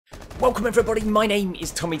Welcome everybody, my name is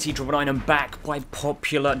Tommy T999. I'm back by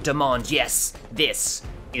popular demand. Yes, this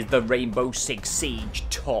is the Rainbow Six Siege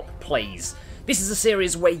Top Plays. This is a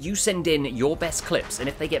series where you send in your best clips, and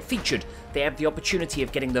if they get featured, they have the opportunity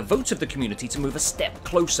of getting the vote of the community to move a step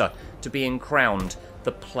closer to being crowned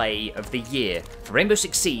the Play of the Year for Rainbow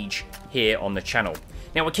Six Siege here on the channel.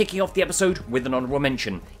 Now we're kicking off the episode with an honourable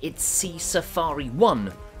mention. It's Sea Safari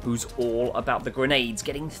 1, who's all about the grenades,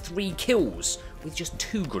 getting 3 kills with just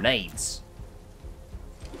 2 grenades.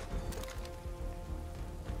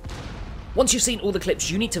 Once you've seen all the clips,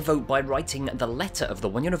 you need to vote by writing the letter of the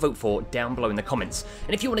one you're going to vote for down below in the comments.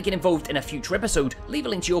 And if you want to get involved in a future episode, leave a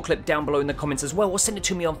link to your clip down below in the comments as well, or send it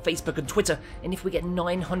to me on Facebook and Twitter. And if we get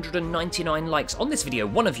 999 likes on this video,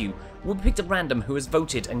 one of you will be picked at random who has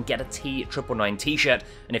voted and get a T999 t-shirt.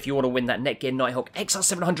 And if you want to win that Netgear Nighthawk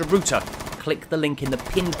XR700 router, click the link in the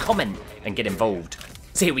pinned comment and get involved.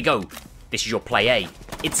 So here we go. This is your Play A.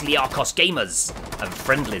 It's Liarkos Gamers and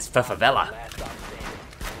Friendlies for Favela.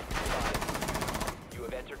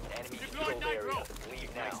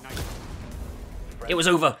 It was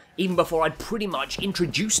over even before I'd pretty much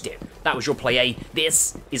introduced it. That was your Play A.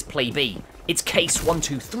 This is Play B. It's case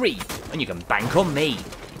 123, and you can bank on me.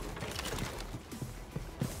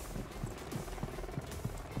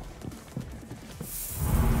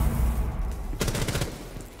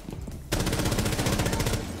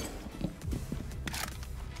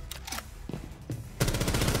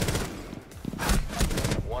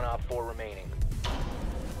 One Op 4 remaining.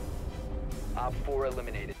 Op 4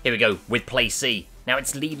 eliminated. Here we go with Play C. Now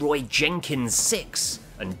it's Leroy Jenkins 6,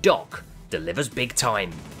 and Doc delivers big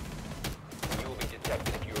time. You will be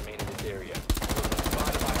detected if you remain in this area.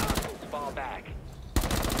 Spotted by hostiles. Fall back.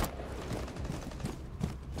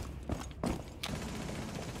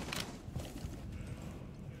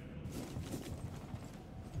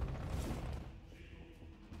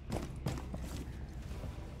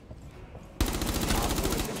 Op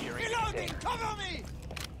 4 is securing the container. Cover me!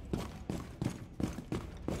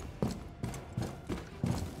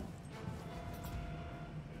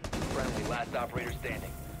 Friendly, last operator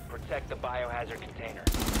standing. Protect the biohazard container.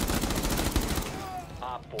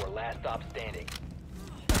 Op 4, last op standing.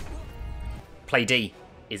 Play D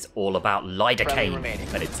is all about Friendly lidocaine, remaining.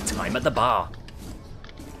 and it's time at the bar.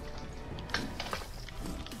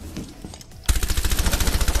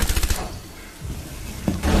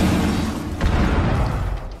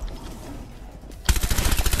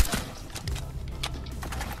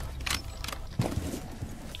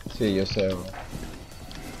 Sí, yo sé. Bro.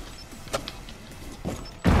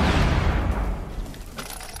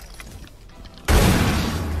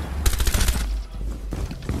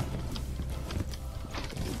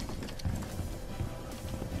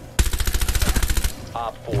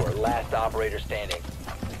 Op 4, last operator standing.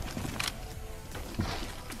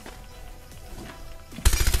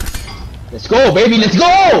 Let's go, baby, let's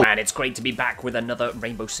go! And it's great to be back with another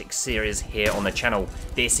Rainbow Six series here on the channel.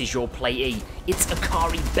 This is your Play E. It's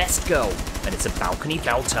Akari Best Girl, and it's a balcony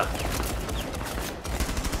belter.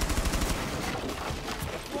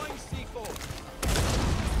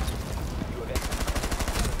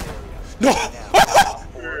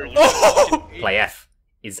 Play F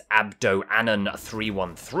is Abdo Anon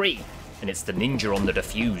 313, and it's the ninja on the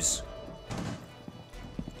defuse.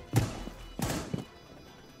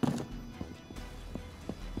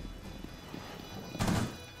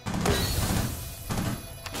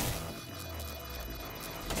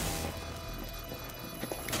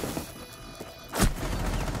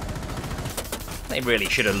 They really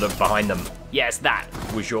should have looked behind them. Yes, that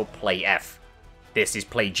was your Play F. This is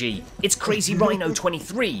Play G. It's Crazy Rhino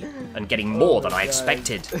 23, and getting more than I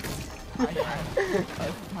expected.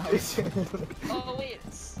 Oh wait,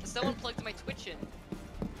 someone plugged my Twitch in.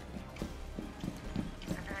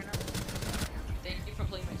 Thank you for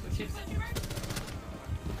playing my Twitch in.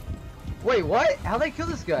 Wait, what? How'd they kill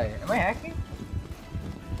this guy? Am I hacking?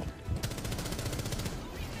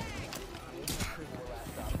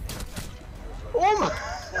 Oh my!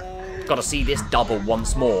 Gotta see this double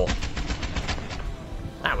once more.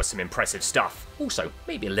 That was some impressive stuff. Also,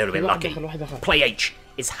 maybe a little bit lucky. Play H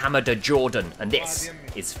is Hamada Jordan, and this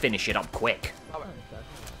is Finish It Up Quick.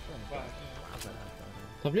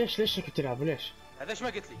 طب ليش كنت تلعب ليش؟ هذا ايش ما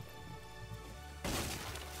قلت لي؟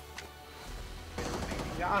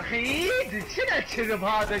 يا اخي شنو الكذب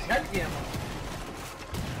هذا؟ ايش هالجيم؟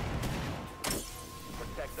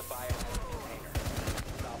 Protect the biohazard container.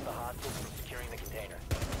 Stop the hostiles from securing the container.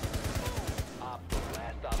 Op 4,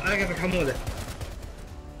 last op. انا قلت حموده.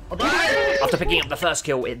 After picking up the first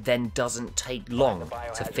kill, it then doesn't take long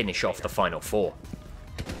to finish off the final 4.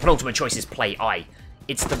 Penultimate choice is Play I.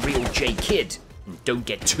 It's the real J Kid, And don't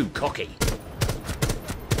get too cocky.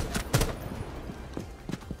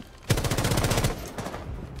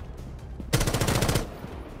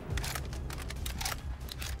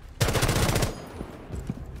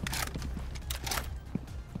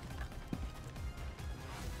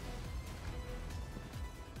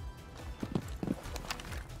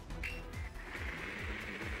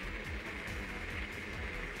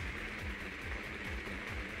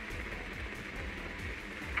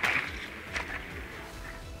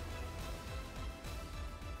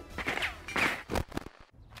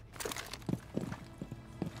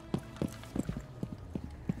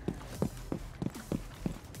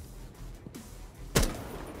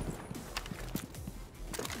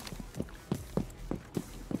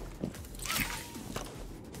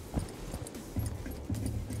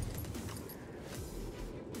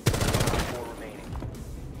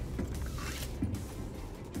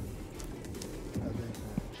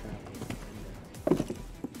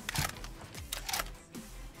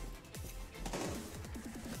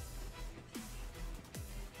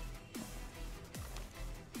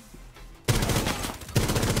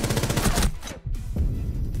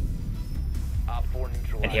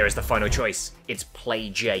 And here is the final choice. It's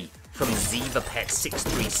Play J from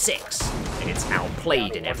ZivaPet636, and it's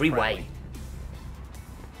outplayed in every way.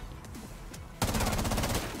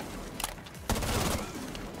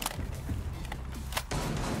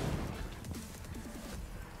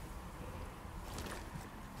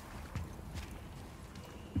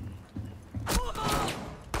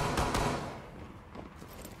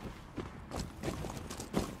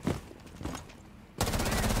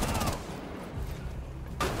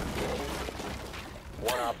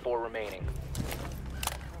 One Op 4 remaining.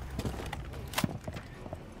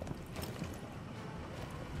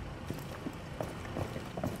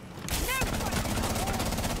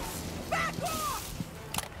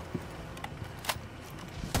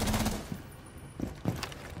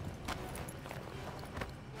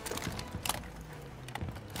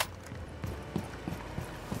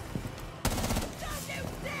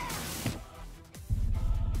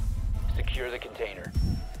 Secure the container.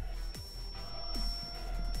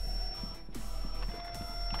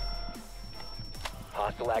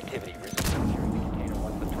 Hostile activity. Resume securing the container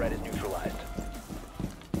once the threat is neutralized.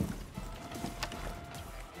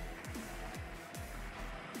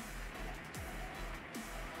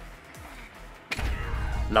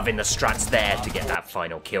 Loving the strats there to get that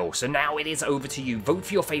final kill. So now it is over to you. Vote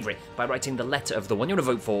for your favourite by writing the letter of the one you want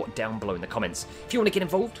to vote for down below in the comments. If you want to get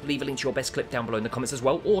involved, leave a link to your best clip down below in the comments as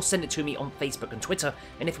well, or send it to me on Facebook and Twitter.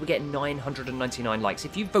 And if we get 999 likes,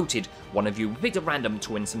 if you voted, one of you will be picked at random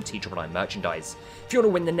to win some T999 merchandise. If you want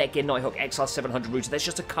to win the Netgear Nighthawk XR700 router, there's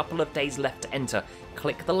just a couple of days left to enter.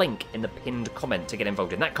 Click the link in the pinned comment to get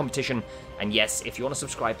involved in that competition. And yes, if you want to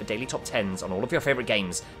subscribe for daily top 10s on all of your favourite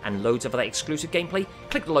games and loads of other exclusive gameplay,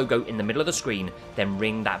 click the logo in the middle of the screen, then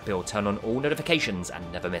ring that bell, turn on all notifications,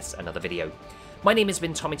 and never miss another video. My name has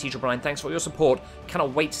been Tommy T999, thanks for your support.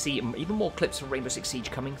 Cannot wait to see even more clips from Rainbow Six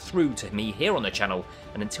Siege coming through to me here on the channel.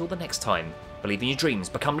 And until the next time, believe in your dreams,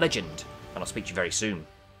 become legend, and I'll speak to you very soon.